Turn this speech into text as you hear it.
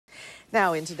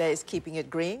Now, in today's Keeping It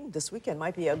Green, this weekend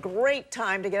might be a great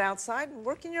time to get outside and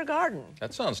work in your garden.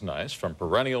 That sounds nice. From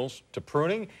perennials to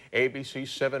pruning, ABC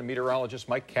 7 meteorologist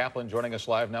Mike Caplan joining us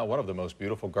live now. One of the most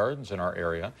beautiful gardens in our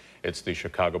area. It's the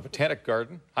Chicago Botanic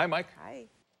Garden. Hi, Mike. Hi.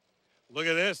 Look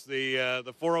at this.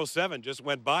 The 407 just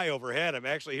went by overhead. I'm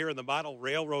actually here in the Model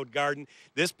Railroad Garden.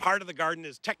 This part of the garden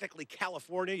is technically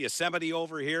California. Yosemite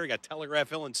over here. You got Telegraph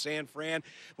Hill and San Fran.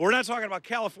 But we're not talking about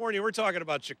California. We're talking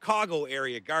about Chicago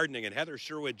area gardening. And Heather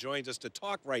Sherwood joins us to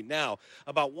talk right now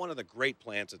about one of the great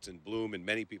plants that's in bloom in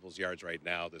many people's yards right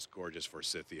now, this gorgeous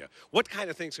forsythia. What kind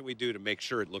of things can we do to make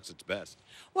sure it looks its best?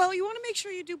 Well, you want to make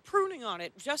sure you do pruning on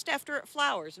it just after it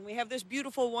flowers. And we have this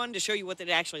beautiful one to show you what it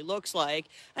actually looks like.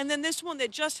 And then this one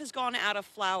that just has gone out of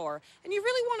flower, and you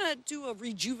really want to do a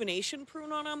rejuvenation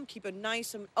prune on them, keep it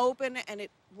nice and open, and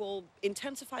it will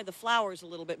intensify the flowers a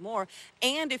little bit more.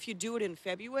 And if you do it in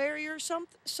February or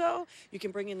something, so you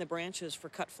can bring in the branches for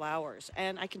cut flowers,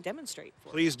 and I can demonstrate for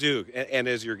Please do. And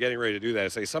as you're getting ready to do that, I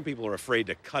say some people are afraid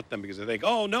to cut them because they think,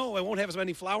 oh no, I won't have as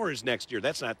many flowers next year.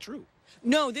 That's not true.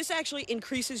 No, this actually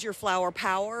increases your flower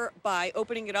power by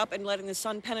opening it up and letting the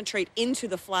sun penetrate into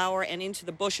the flower and into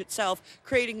the bush itself,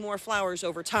 creating more flowers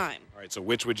over time. All right, so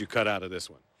which would you cut out of this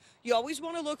one? You always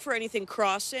want to look for anything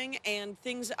crossing and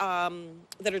things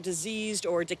that are diseased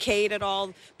or decayed at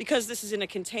all. Because this is in a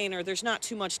container, there's not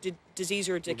too much disease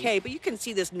or decay, but you can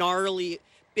see this gnarly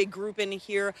big group in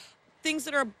here. Things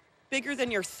that are bigger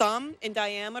than your thumb in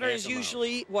diameter is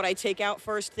usually what I take out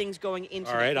first, things going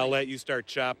into All right, I'll let you start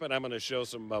chopping. I'm going to show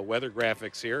some weather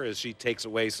graphics here as she takes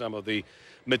away some of the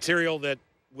material that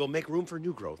will make room for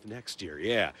new growth next year.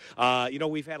 Yeah. You know,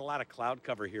 we've had a lot of cloud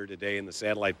cover here today, and the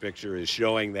satellite picture is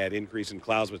showing that increase in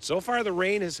clouds. But so far, the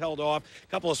rain has held off. A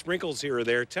couple of sprinkles here or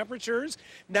there. Temperatures,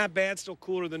 not bad. Still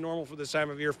cooler than normal for this time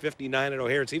of year. 59 at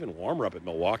O'Hare. It's even warmer up at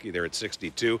Milwaukee there at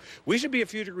 62. We should be a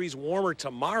few degrees warmer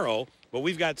tomorrow, but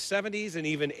we've got 70s and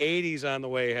even 80s on the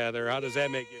way, Heather. How does that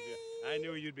make you feel? I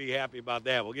knew you'd be happy about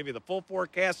that. We'll give you the full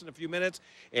forecast in a few minutes,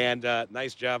 and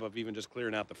nice job of even just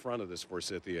clearing out the front of this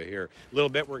forsythia here. A little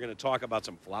bit, we're going to talk about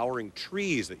some flowering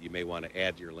trees that you may want to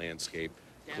add to your landscape,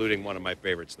 including one of my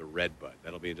favorites, the redbud.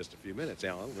 That'll be in just a few minutes.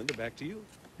 Alan, Linda, back to you.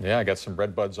 Yeah, I got some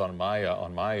redbuds on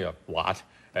my lot,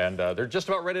 and they're just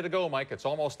about ready to go, Mike. It's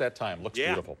almost that time. Looks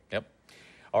beautiful. Yep.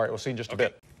 All right, we'll see you in just a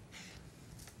bit.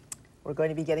 We're going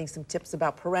to be getting some tips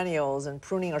about perennials and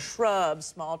pruning of shrubs,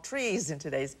 small trees in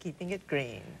today's Keeping It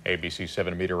Green. ABC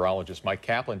 7 meteorologist Mike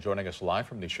Caplan joining us live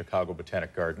from the Chicago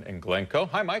Botanic Garden in Glencoe.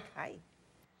 Hi, Mike. Hi.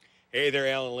 Hey there,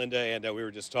 Alan, Linda, and we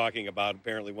were just talking about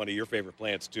apparently one of your favorite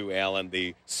plants too, Alan,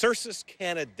 the Cercis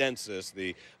canadensis,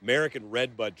 the American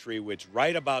redbud tree, which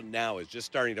right about now is just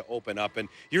starting to open up. And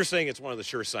you're saying it's one of the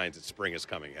sure signs that spring is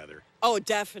coming, Heather. Oh,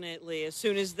 definitely. As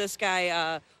soon as this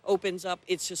guy opens up,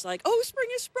 it's just like, oh, spring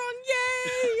is sprung,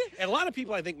 yay! And a lot of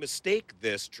people, I think, mistake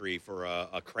this tree for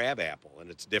a crab apple, and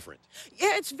it's different.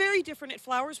 Yeah, it's very different. It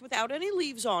flowers without any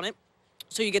leaves on it.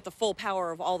 So you get the full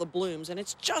power of all the blooms, and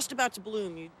it's just about to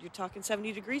bloom. You're talking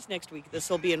 70 degrees next week. This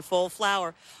will be in full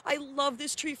flower. I love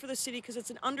this tree for the city because it's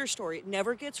an understory. It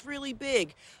never gets really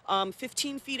big.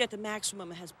 15 feet at the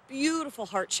maximum. It has beautiful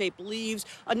heart-shaped leaves,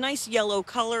 a nice yellow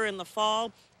color in the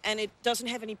fall, and it doesn't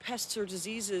have any pests or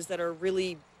diseases that are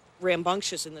really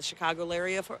rambunctious in the Chicago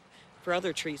area for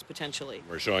other trees, potentially.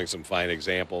 We're showing some fine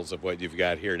examples of what you've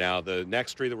got here. Now, the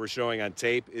next tree that we're showing on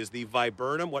tape is the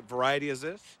viburnum. What variety is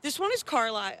this? This one is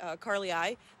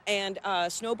Carlii, and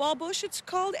snowball bush it's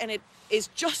called, and it is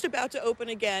just about to open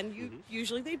again.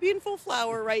 Usually they'd be in full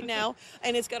flower right now,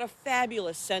 and it's got a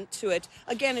fabulous scent to it.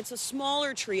 Again, it's a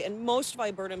smaller tree, and most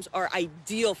viburnums are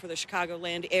ideal for the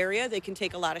Chicagoland area. They can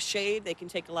take a lot of shade. They can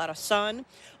take a lot of sun.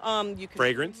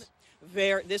 Fragrance?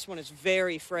 This one is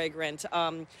very fragrant,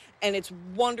 and it's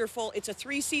wonderful. It's a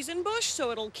 3-season bush, so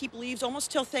it'll keep leaves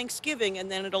almost till Thanksgiving, and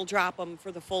then it'll drop them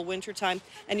for the full winter time.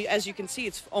 And as you can see,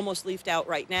 it's almost leafed out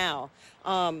right now.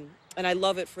 And I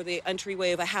love it for the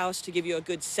entryway of a house to give you a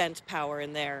good scent power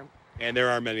in there. And there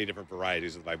are many different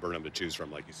varieties of viburnum to choose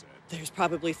from, like you said. There's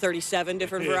probably 37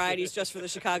 different varieties just for the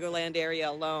Chicagoland area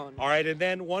alone. All right, and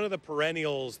then one of the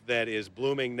perennials that is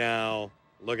blooming now.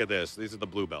 Look at this. These are the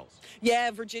bluebells.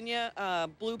 Yeah, Virginia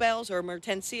bluebells, or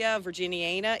Mertensia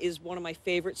virginiana, is one of my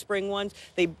favorite spring ones.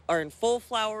 They are in full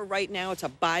flower right now. It's a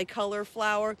bicolor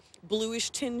flower, bluish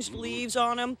tinged leaves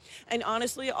on them. And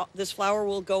honestly, this flower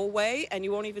will go away, and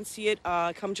you won't even see it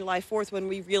come July 4th when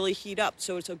we really heat up.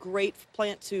 So it's a great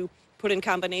plant to put in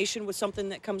combination with something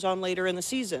that comes on later in the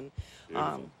season.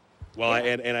 Well,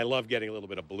 and I love getting a little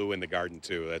bit of blue in the garden,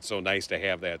 too. That's so nice to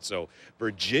have that. So,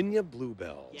 Virginia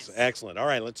bluebells. Yes. Excellent. All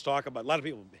right, let's talk about, a lot of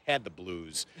people had the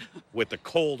blues with the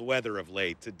cold weather of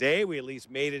late. Today, we at least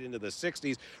made it into the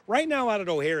 60s. Right now out at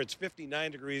O'Hare, it's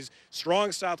 59 degrees.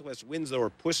 Strong southwest winds, though, are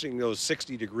pushing those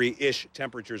 60-degree-ish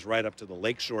temperatures right up to the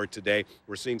lakeshore today.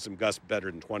 We're seeing some gusts better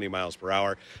than 20 miles per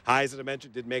hour. Highs, as I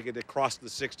mentioned, did make it across the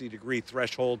 60-degree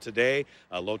threshold today.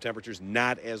 Low temperatures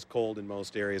not as cold in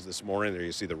most areas this morning. There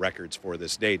you see the records for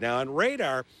this day. Now, on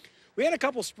radar, we had a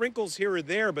couple sprinkles here or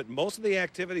there, but most of the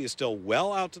activity is still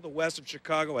well out to the west of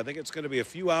Chicago. I think it's going to be a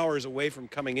few hours away from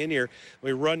coming in here.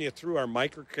 We run you through our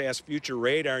microcast future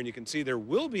radar, and you can see there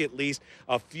will be at least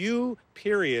a few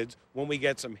periods when we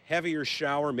get some heavier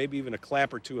shower, maybe even a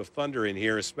clap or two of thunder in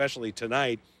here, especially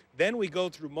tonight. Then we go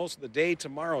through most of the day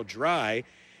tomorrow dry.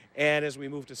 And as we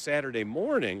move to Saturday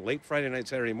morning, late Friday night,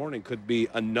 Saturday morning, could be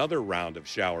another round of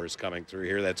showers coming through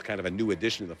here. That's kind of a new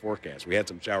addition to the forecast. We had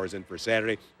some showers in for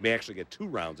Saturday. May actually get 2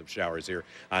 rounds of showers here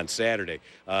on Saturday.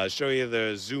 Show you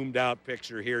the zoomed out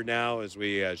picture here now as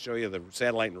we show you the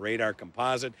satellite and radar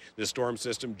composite. The storm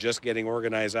system just getting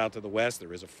organized out to the west.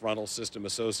 There is a frontal system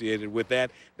associated with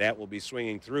that. That will be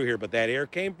swinging through here, but that air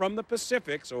came from the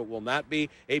Pacific, so it will not be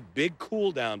a big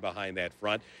cool down behind that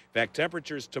front. In fact,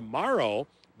 temperatures tomorrow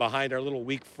behind our little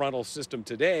weak frontal system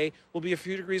today will be a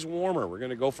few degrees warmer. We're going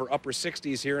to go for upper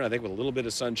 60s here, and I think with a little bit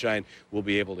of sunshine, we'll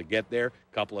be able to get there.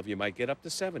 A couple of you might get up to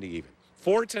 70 even.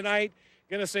 For tonight,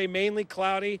 going to say mainly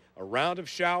cloudy, a round of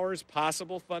showers,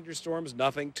 possible thunderstorms,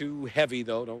 nothing too heavy,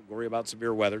 though. Don't worry about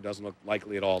severe weather. Doesn't look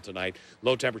likely at all tonight.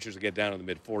 Low temperatures will get down in the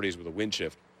mid-40s with a wind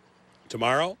shift.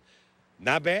 Tomorrow,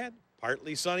 not bad.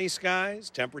 Partly sunny skies,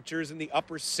 temperatures in the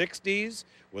upper 60s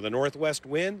with a northwest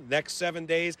wind. Next 7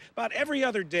 days, about every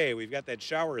other day, we've got that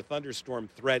shower or thunderstorm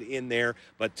threat in there,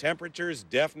 but temperatures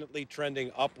definitely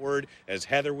trending upward. As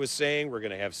Heather was saying, we're going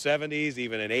to have 70s,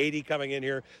 even an 80 coming in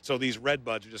here. So these red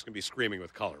buds are just going to be screaming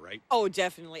with color, right? Oh,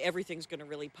 definitely. Everything's going to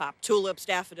really pop. Tulips,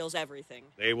 daffodils, everything.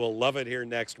 They will love it here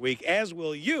next week, as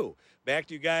will you. Back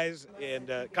to you guys, and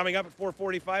coming up at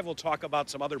 4:45, we'll talk about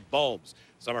some other bulbs,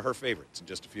 some of her favorites in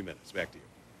just a few minutes. Back to you.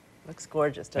 Looks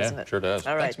gorgeous, doesn't it? Sure does.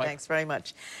 All right, Thanks, Mike. thanks very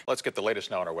much. Let's get the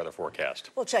latest now on our weather forecast.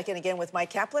 We'll check in again with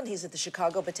Mike Caplan. He's at the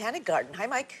Chicago Botanic Garden. Hi,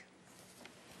 Mike.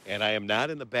 And I am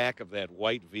not in the back of that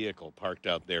white vehicle parked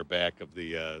out there back of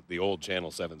the old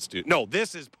Channel 7 studio. No,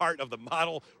 this is part of the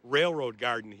model railroad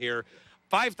garden here.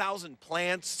 5,000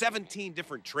 plants, 17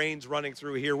 different trains running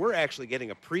through here. We're actually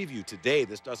getting a preview today.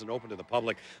 This doesn't open to the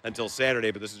public until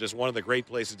Saturday, but this is just one of the great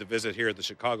places to visit here at the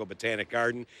Chicago Botanic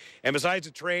Garden. And besides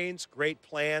the trains, great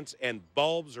plants and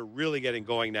bulbs are really getting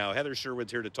going now. Heather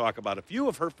Sherwood's here to talk about a few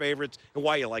of her favorites and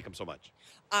why you like them so much.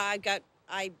 I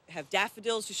have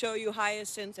daffodils to show you,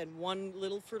 hyacinths, and one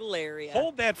little fritillaria.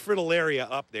 Hold that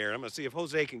fritillaria up there. I'm going to see if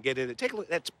Jose can get in it. Take a look.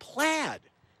 That's plaid.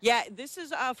 Yeah, this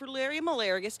is Fritillaria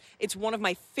malarigus. It's one of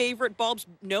my favorite bulbs.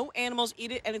 No animals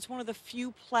eat it, and it's one of the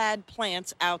few plaid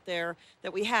plants out there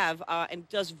that we have, and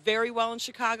does very well in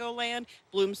Chicagoland.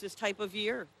 Blooms this type of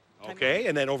year. Okay,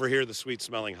 and then over here, the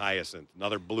sweet-smelling hyacinth,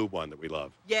 another blue one that we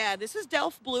love. Yeah, this is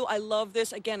Delft Blue. I love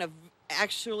this. Again,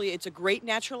 actually, it's a great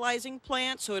naturalizing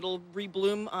plant, so it'll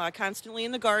rebloom constantly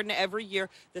in the garden every year.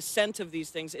 The scent of these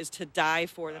things is to die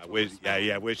for.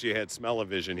 I wish you had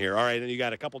smell-o-vision here. All right, and you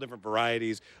got a couple different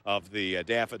varieties of the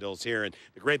daffodils here, and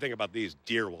the great thing about these,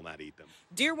 deer will not eat them.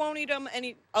 Deer won't eat them.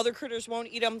 Any other critters won't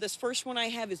eat them. This first one I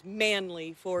have is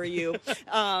manly for you.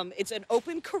 It's an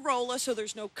open corolla, so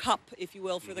there's no cup, if you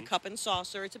will, for the cup and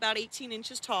saucer. It's about 18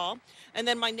 inches tall. And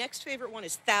then my next favorite one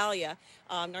is thalia,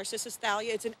 Narcissus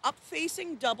thalia. It's an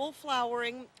up-facing,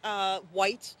 double-flowering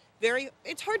white.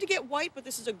 It's hard to get white, but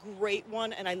this is a great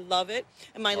one, and I love it.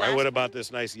 And my last what about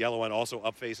this nice yellow one, also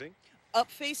up-facing?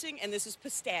 Up-facing, and this is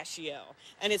pistachio.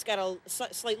 And it's got a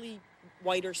slightly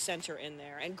whiter center in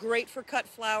there, and great for cut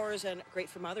flowers and great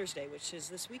for Mother's Day, which is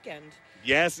this weekend.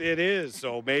 Yes, it is.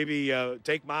 So maybe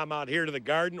take Mom out here to the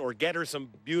garden or get her some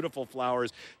beautiful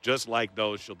flowers just like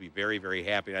those. She'll be very, very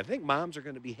happy. And I think moms are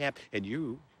going to be happy, and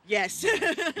you. Yes.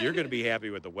 You're going to be happy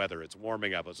with the weather. It's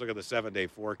warming up. Let's look at the 7-day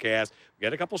forecast. We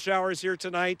got a couple showers here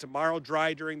tonight. Tomorrow,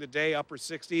 dry during the day, upper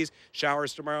 60s.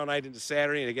 Showers tomorrow night into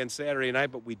Saturday, and again Saturday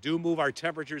night. But we do move our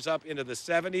temperatures up into the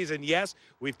 70s. And yes,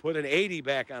 we've put an 80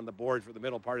 back on the board for the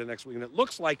middle part of next week. And it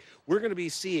looks like we're going to be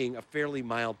seeing a fairly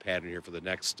mild pattern here for the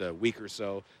next week or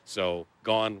so. So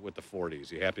gone with the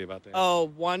 40s. You happy about that?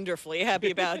 Oh, wonderfully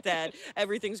happy about that.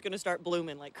 Everything's going to start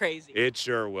blooming like crazy. It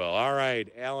sure will. All right,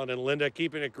 Alan and Linda,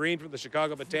 keeping it green from the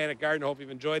Chicago Botanic Garden. Hope you've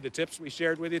enjoyed the tips we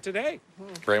shared with you today.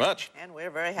 Very much. And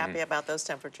we're very happy about those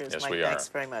temperatures, Yes, Mike. we are. Thanks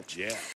very much. Yeah.